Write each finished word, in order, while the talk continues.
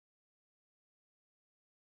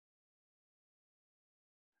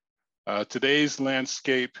Today's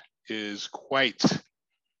landscape is quite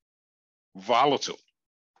volatile.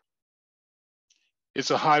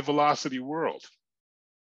 It's a high velocity world.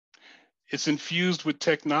 It's infused with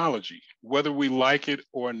technology. Whether we like it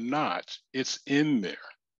or not, it's in there.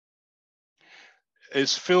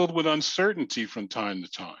 It's filled with uncertainty from time to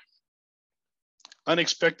time,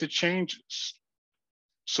 unexpected changes.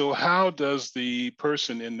 So how does the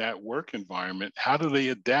person in that work environment, how do they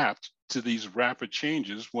adapt to these rapid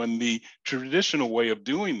changes when the traditional way of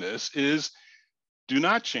doing this is do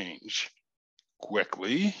not change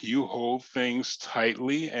quickly, you hold things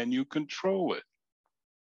tightly and you control it.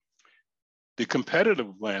 The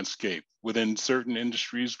competitive landscape within certain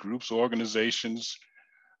industries, groups, organizations,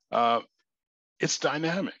 it's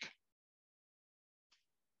dynamic.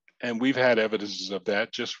 And we've had evidences of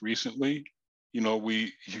that just recently. You know,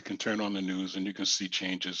 you can turn on the news and you can see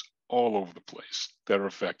changes all over the place that are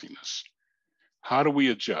affecting us. How do we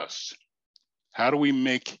adjust? How do we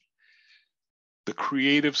make the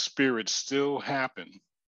creative spirit still happen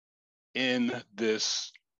in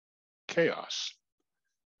this chaos?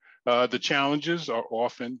 The challenges are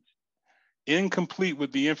often incomplete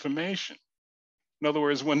with the information. In other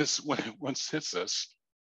words, when it once hits us,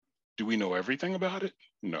 do we know everything about it?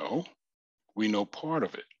 No, we know part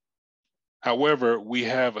of it. However, we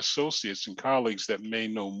have associates and colleagues that may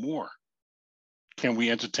know more. Can we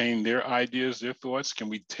entertain their ideas, their thoughts? Can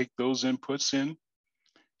we take those inputs in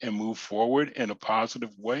and move forward in a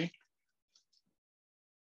positive way?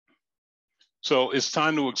 So it's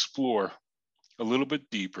time to explore a little bit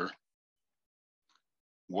deeper.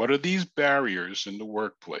 What are these barriers in the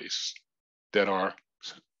workplace that are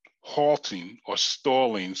halting or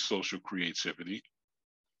stalling social creativity?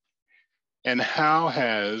 And how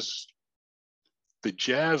has the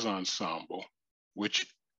jazz ensemble, which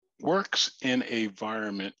works in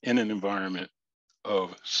an environment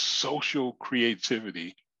of social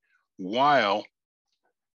creativity while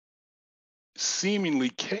seemingly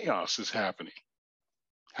chaos is happening,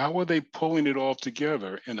 how are they pulling it all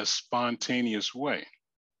together in a spontaneous way?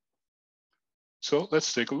 So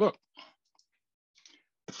let's take a look.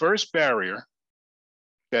 The first barrier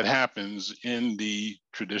that happens in the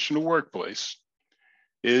traditional workplace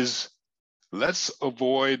is let's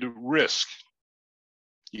avoid risk.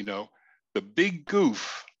 You know, the big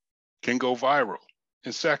goof can go viral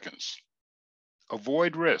in seconds.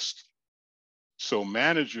 Avoid risk. So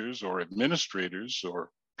managers or administrators or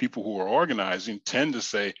people who are organizing tend to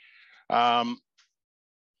say,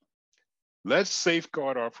 let's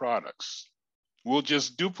safeguard our products. We'll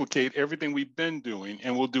just duplicate everything we've been doing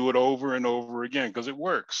and we'll do it over and over again because it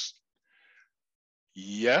works.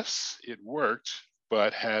 Yes, it worked,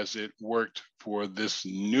 but has it worked for this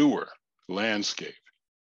newer landscape?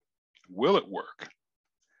 Will it work?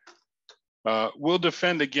 We'll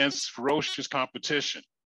defend against ferocious competition.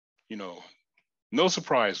 You know, no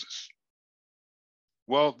surprises.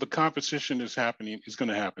 Well, the competition is happening, is going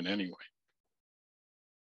to happen anyway.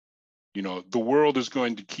 You know, the world is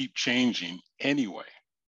going to keep changing anyway.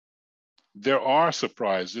 There are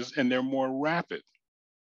surprises and they're more rapid.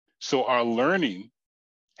 So our learning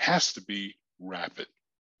has to be rapid.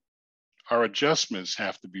 Our adjustments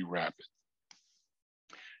have to be rapid.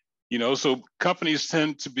 You know, so companies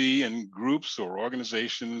tend to be in groups or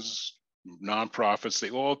organizations, nonprofits, they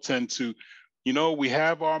all tend to, you know, we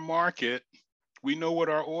have our market, we know what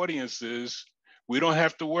our audience is. We don't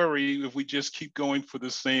have to worry if we just keep going for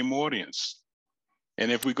the same audience.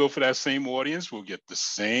 And if we go for that same audience, we'll get the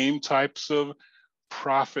same types of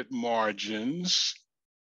profit margins.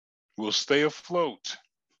 We'll stay afloat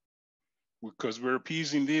because we're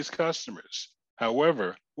appeasing these customers.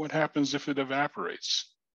 However, what happens if it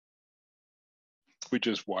evaporates? We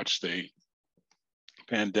just watched a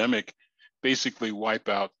pandemic basically wipe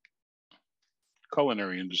out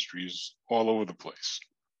culinary industries all over the place,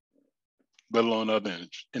 let alone other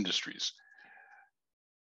industries.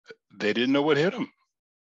 They didn't know what hit them.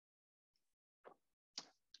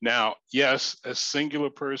 Now, yes, a singular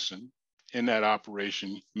person in that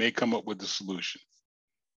operation may come up with the solution,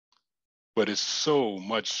 but it's so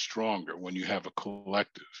much stronger when you have a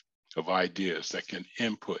collective of ideas that can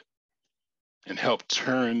input and help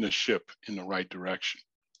turn the ship in the right direction.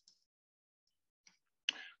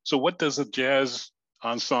 So what does a jazz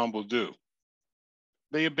ensemble do?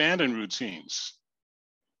 They abandon routines.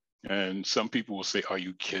 And some people will say, are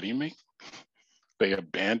you kidding me? They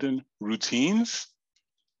abandon routines?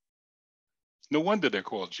 No wonder they're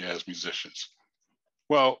called jazz musicians.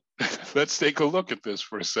 Well, let's take a look at this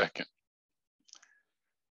for a second.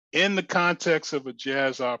 In the context of a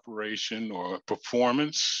jazz operation or a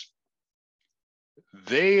performance,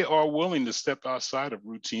 they are willing to step outside of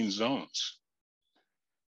routine zones.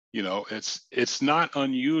 You know, it's not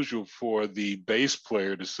unusual for the bass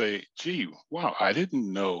player to say, gee, wow, I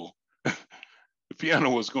didn't know the piano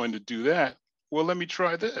was going to do that. Well, let me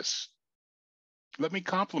try this. Let me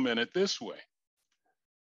complement it this way.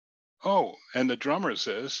 Oh, and the drummer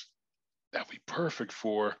says, that'd be perfect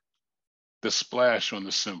for the splash on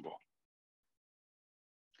the cymbal.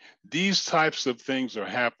 These types of things are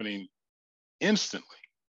happening instantly.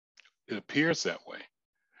 It appears that way,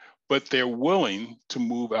 but they're willing to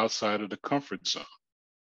move outside of the comfort zone.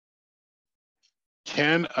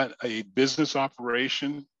 Can a business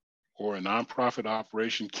operation or a nonprofit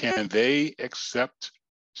operation, can they accept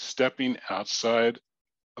stepping outside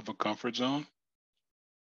of a comfort zone?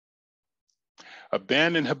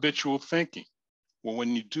 Abandon habitual thinking. Well,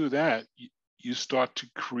 when you do that, you start to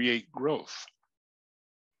create growth.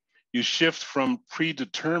 You shift from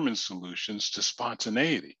predetermined solutions to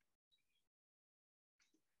spontaneity.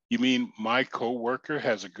 You mean my coworker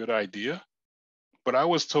has a good idea, but I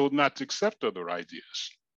was told not to accept other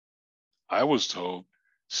ideas. I was told,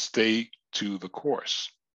 stay to the course.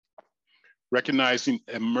 Recognizing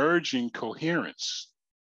emerging coherence.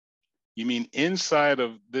 You mean inside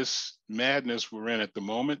of this madness we're in at the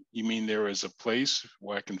moment, you mean there is a place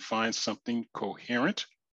where I can find something coherent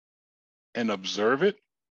and observe it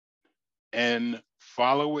and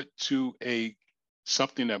follow it to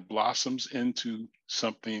something that blossoms into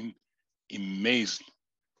something amazing.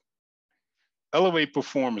 Elevate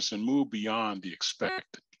performance and move beyond the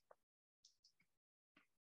expected.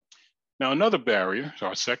 Now, another barrier,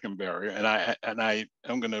 our second barrier, and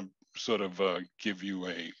I'm going to sort of give you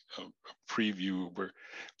a preview where,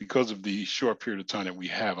 because of the short period of time that we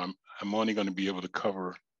have, I'm only going to be able to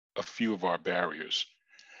cover a few of our barriers.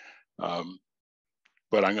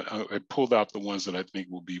 But I pulled out the ones that I think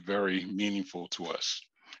will be very meaningful to us.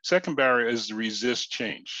 Second barrier is to resist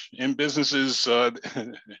change. In businesses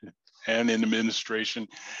and in administration,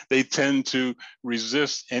 they tend to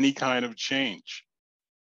resist any kind of change.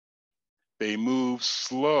 They move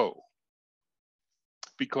slow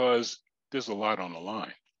because there's a lot on the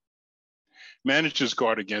line. Managers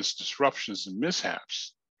guard against disruptions and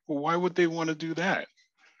mishaps. Well, why would they want to do that?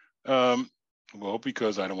 Well,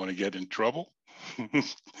 because I don't want to get in trouble.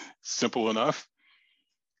 Simple enough.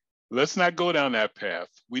 Let's not go down that path.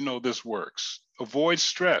 We know this works. Avoid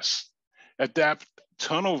stress. Adapt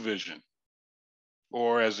tunnel vision.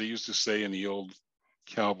 Or as they used to say in the old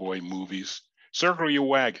cowboy movies, circle your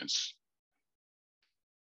wagons.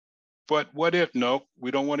 But what if? No,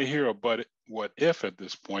 we don't want to hear a but what if at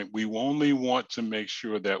this point. We only want to make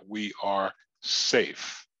sure that we are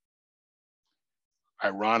safe.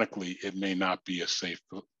 Ironically, it may not be a safe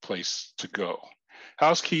place to go.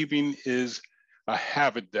 Housekeeping is a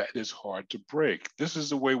habit that is hard to break. This is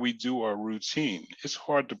the way we do our routine. It's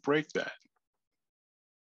hard to break that.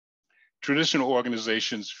 Traditional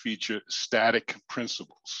organizations feature static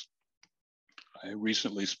principles. I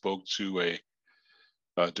recently spoke to a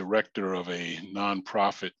director of a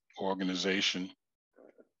nonprofit organization,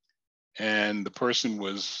 and the person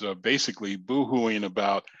was basically boo-hooing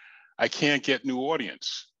about, I can't get new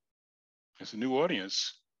audience. It's a new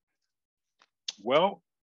audience. Well,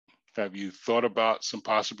 have you thought about some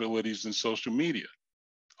possibilities in social media?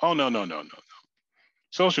 Oh, no.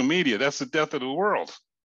 Social media, that's the death of the world.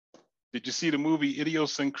 Did you see the movie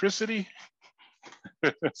Idiosyncrasy?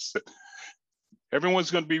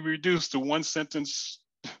 Everyone's going to be reduced to one sentence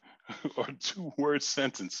or 2-word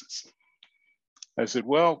sentences. I said,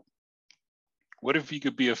 well, what if you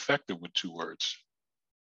could be effective with 2 words?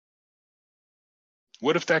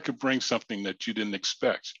 What if that could bring something that you didn't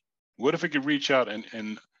expect? What if it could reach out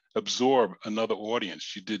and absorb another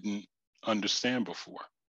audience you didn't understand before?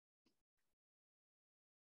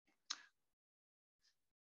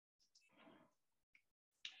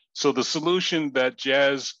 So the solution that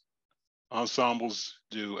jazz ensembles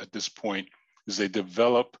do at this point is they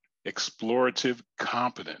develop explorative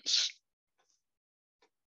competence.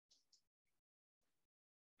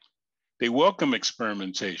 They welcome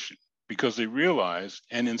experimentation because they realize,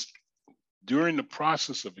 and during the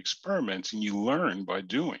process of experimenting, you learn by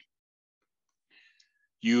doing.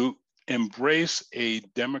 You embrace a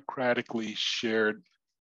democratically shared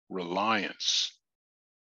reliance.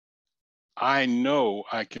 I know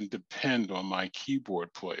I can depend on my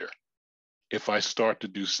keyboard player if I start to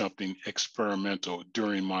do something experimental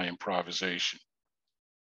during my improvisation.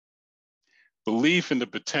 Belief in the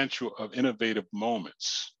potential of innovative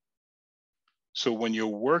moments. So when you're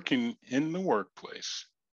working in the workplace,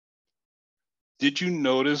 did you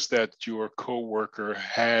notice that your coworker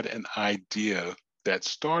had an idea that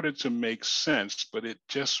started to make sense, but it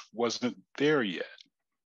just wasn't there yet.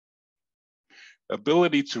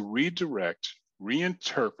 Ability to redirect,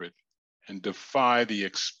 reinterpret, and defy the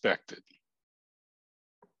expected.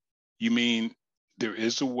 You mean there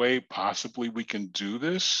is a way possibly we can do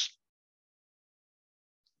this?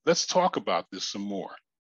 Let's talk about this some more.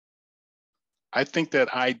 I think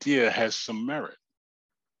that idea has some merit.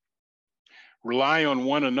 Rely on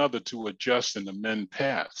one another to adjust and amend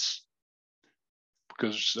paths.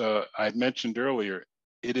 Because I mentioned earlier,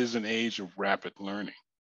 it is an age of rapid learning.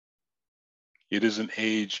 It is an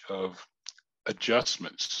age of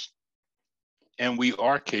adjustments. And we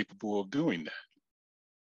are capable of doing that.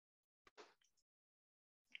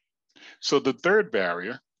 So the third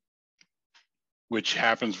barrier, which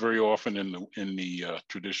happens very often in the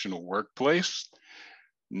traditional workplace,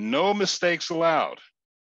 no mistakes allowed.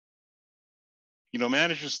 You know,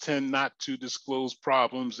 managers tend not to disclose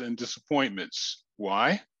problems and disappointments.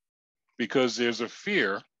 Why? Because there's a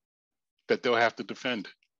fear that they'll have to defend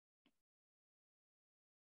it.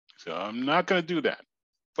 So I'm not going to do that.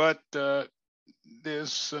 But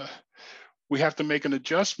we have to make an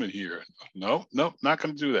adjustment here. No, not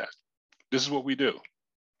going to do that. This is what we do.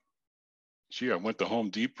 Gee, I went to Home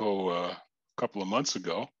Depot a couple of months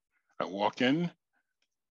ago. I walk in,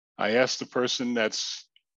 I asked the person that's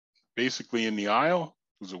basically in the aisle,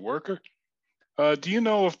 who's a worker, do you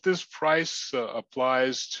know if this price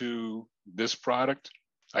applies to this product?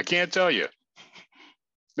 I can't tell you.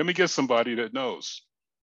 Let me get somebody that knows.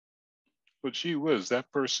 But gee whiz,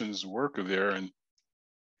 that person's a worker there and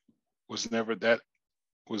was never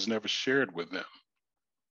shared with them.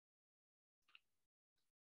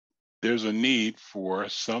 There's a need for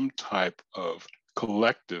some type of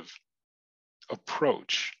collective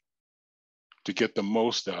approach to get the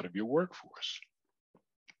most out of your workforce.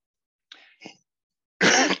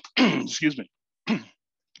 Excuse me.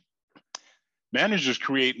 Managers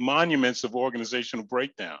create monuments of organizational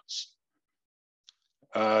breakdowns.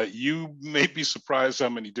 You may be surprised how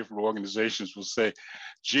many different organizations will say,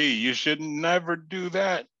 gee, you should never do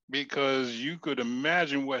that because you could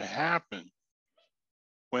imagine what happened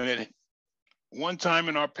when one time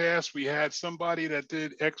in our past, we had somebody that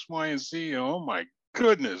did X, Y, and Z. And oh my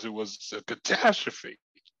goodness, it was a catastrophe.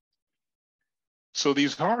 So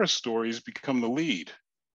these horror stories become the lead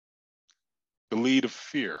of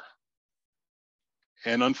fear.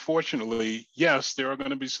 And unfortunately, yes, there are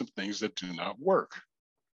going to be some things that do not work,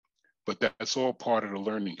 but that's all part of the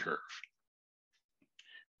learning curve.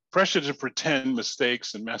 Pressure to pretend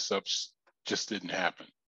mistakes and mess ups just didn't happen.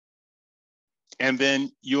 And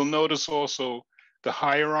then you'll notice also the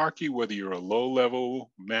hierarchy, whether you're a low-level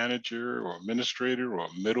manager or administrator or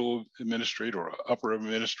a middle administrator or an upper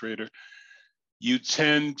administrator, you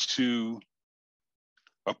tend to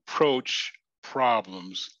approach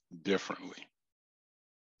problems differently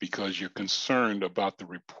because you're concerned about the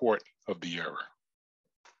report of the error.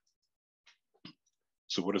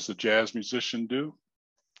 So what does the jazz musician do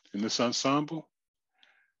in this ensemble?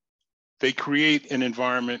 They create an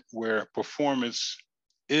environment where performance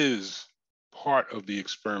is part of the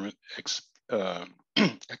experiment.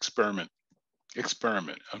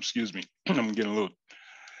 Excuse me. I'm getting a little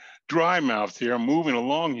dry mouthed here. I'm moving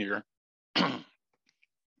along here.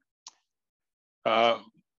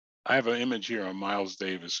 I have an image here on Miles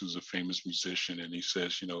Davis, who's a famous musician, and he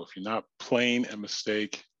says, you know, if you're not playing a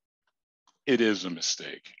mistake, it is a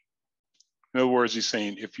mistake. In other words, he's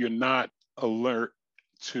saying if you're not alert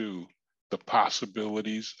to the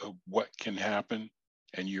possibilities of what can happen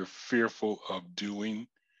and you're fearful of doing,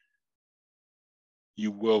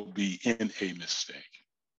 you will be in a mistake.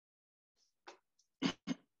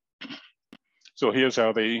 So here's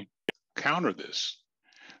how they counter this.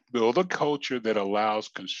 Build a culture that allows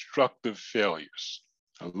constructive failures.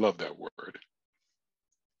 I love that word.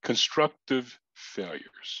 Constructive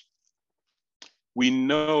failures. We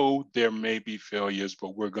know there may be failures,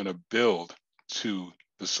 but we're going to build to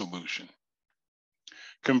the solution.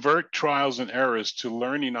 Convert trials and errors to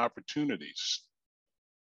learning opportunities.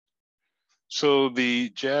 So the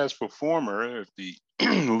jazz performer, if the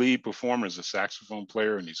lead performer is a saxophone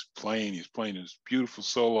player and he's playing this beautiful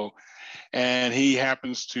solo, and he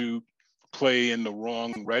happens to play in the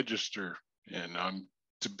wrong register, and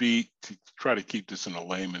to try to keep this in a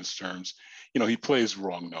layman's terms, you know, he plays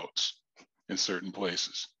wrong notes in certain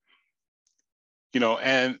places. You know,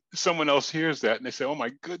 and someone else hears that and they say, oh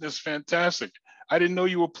my goodness, fantastic. I didn't know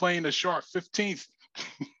you were playing a sharp 15th.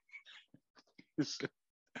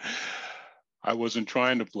 I wasn't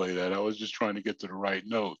trying to play that. I was just trying to get to the right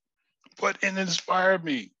note. But it inspired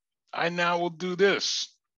me. I now will do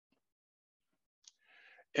this.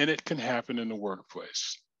 And it can happen in the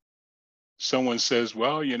workplace. Someone says,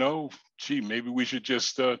 well, gee, maybe we should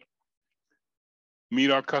just meet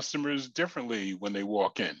our customers differently when they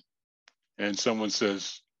walk in. And someone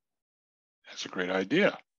says, that's a great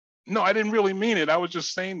idea. No, I didn't really mean it. I was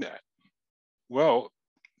just saying that. Well,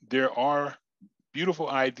 there are beautiful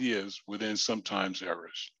ideas within sometimes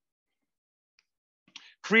errors.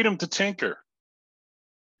 Freedom to tinker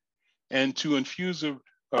and to infuse a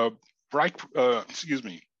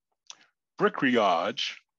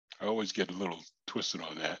bricolage. I always get a little twisted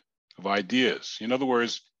on that, of ideas. In other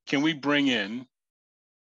words, can we bring in,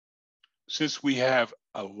 since we have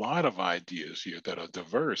a lot of ideas here that are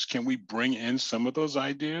diverse, can we bring in some of those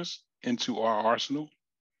ideas into our arsenal?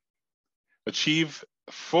 Achieve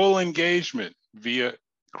full engagement via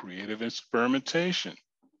creative experimentation.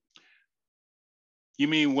 You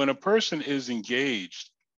mean when a person is engaged,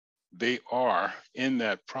 they are in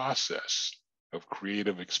that process of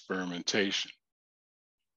creative experimentation.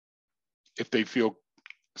 If they feel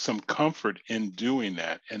some comfort in doing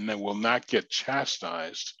that and they will not get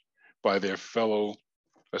chastised by their fellow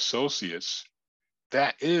associates,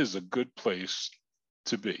 that is a good place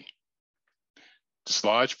to be.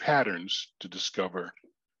 Dislodge patterns to discover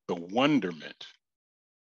the wonderment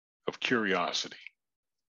of curiosity.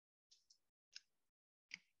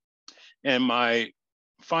 And my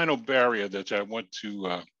final barrier that I want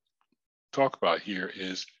to talk about here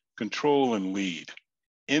is control and lead.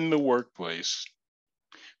 In the workplace,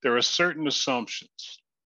 there are certain assumptions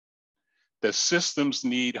that systems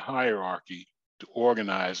need hierarchy to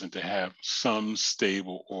organize and to have some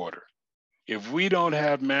stable order. If we don't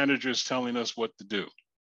have managers telling us what to do,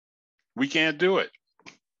 we can't do it.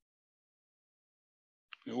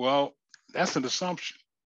 Well, that's an assumption.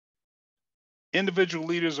 Individual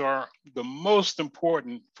leaders are the most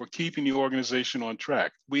important for keeping the organization on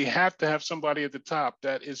track. We have to have somebody at the top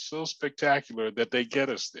that is so spectacular that they get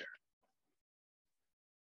us there.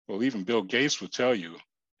 Well, even Bill Gates would tell you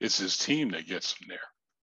it's his team that gets him there.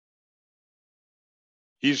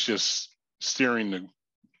 He's just steering the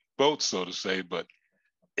boat, so to say, but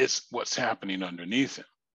it's what's happening underneath him.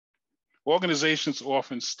 Organizations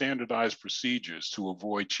often standardize procedures to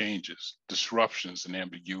avoid changes, disruptions, and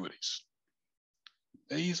ambiguities.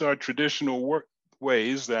 These are traditional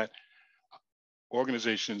ways that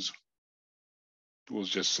organizations will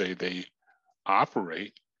just say they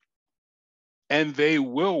operate, and they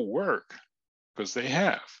will work because they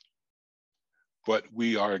have. But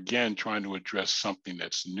we are again trying to address something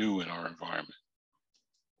that's new in our environment.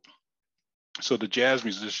 So the jazz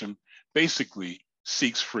musician basically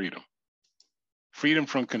seeks freedom, freedom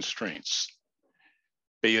from constraints.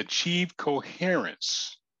 They achieve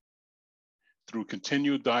coherence through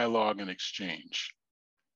continued dialogue and exchange.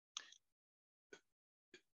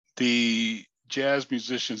 The jazz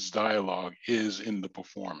musician's dialogue is in the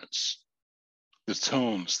performance, the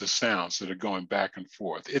tones, the sounds that are going back and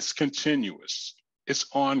forth. It's continuous, it's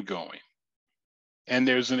ongoing. And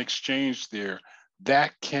there's an exchange there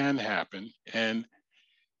that can happen. And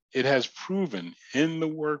it has proven in the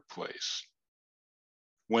workplace,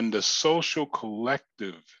 when the social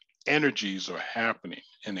collective energies are happening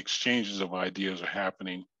and exchanges of ideas are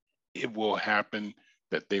happening, it will happen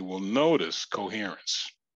that they will notice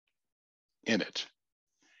coherence in it.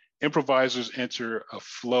 Improvisers enter a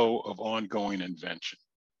flow of ongoing invention.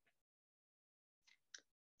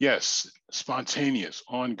 Yes, spontaneous,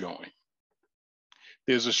 ongoing.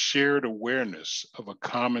 There's a shared awareness of a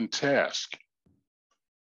common task.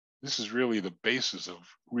 This is really the basis of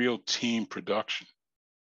real team production.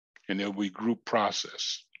 And there'll be group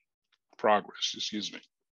progress, excuse me.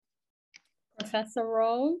 Professor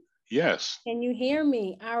Rolle? Yes. Can you hear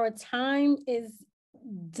me? Our time is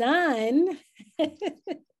done.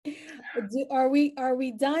 Are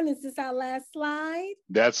we done? Is this our last slide?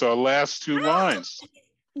 That's our last two lines.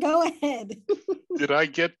 Go ahead. Did I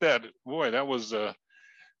get that? Boy, that was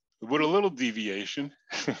with a little deviation.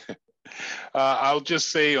 I'll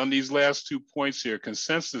just say on these last 2 points here,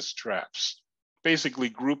 consensus traps, basically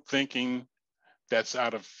group thinking that's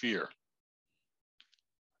out of fear.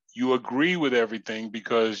 You agree with everything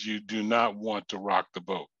because you do not want to rock the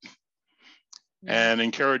boat. And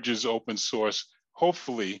encourages open source.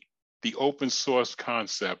 Hopefully, the open source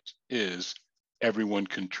concept is everyone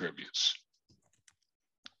contributes.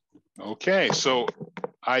 Okay, so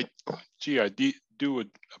I do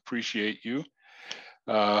appreciate you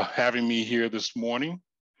having me here this morning.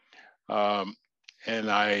 And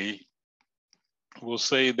I will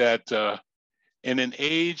say that in an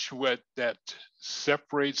age that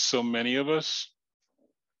separates so many of us,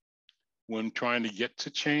 when trying to get to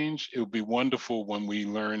change, it would be wonderful when we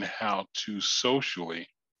learn how to socially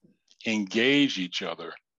engage each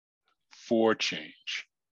other for change.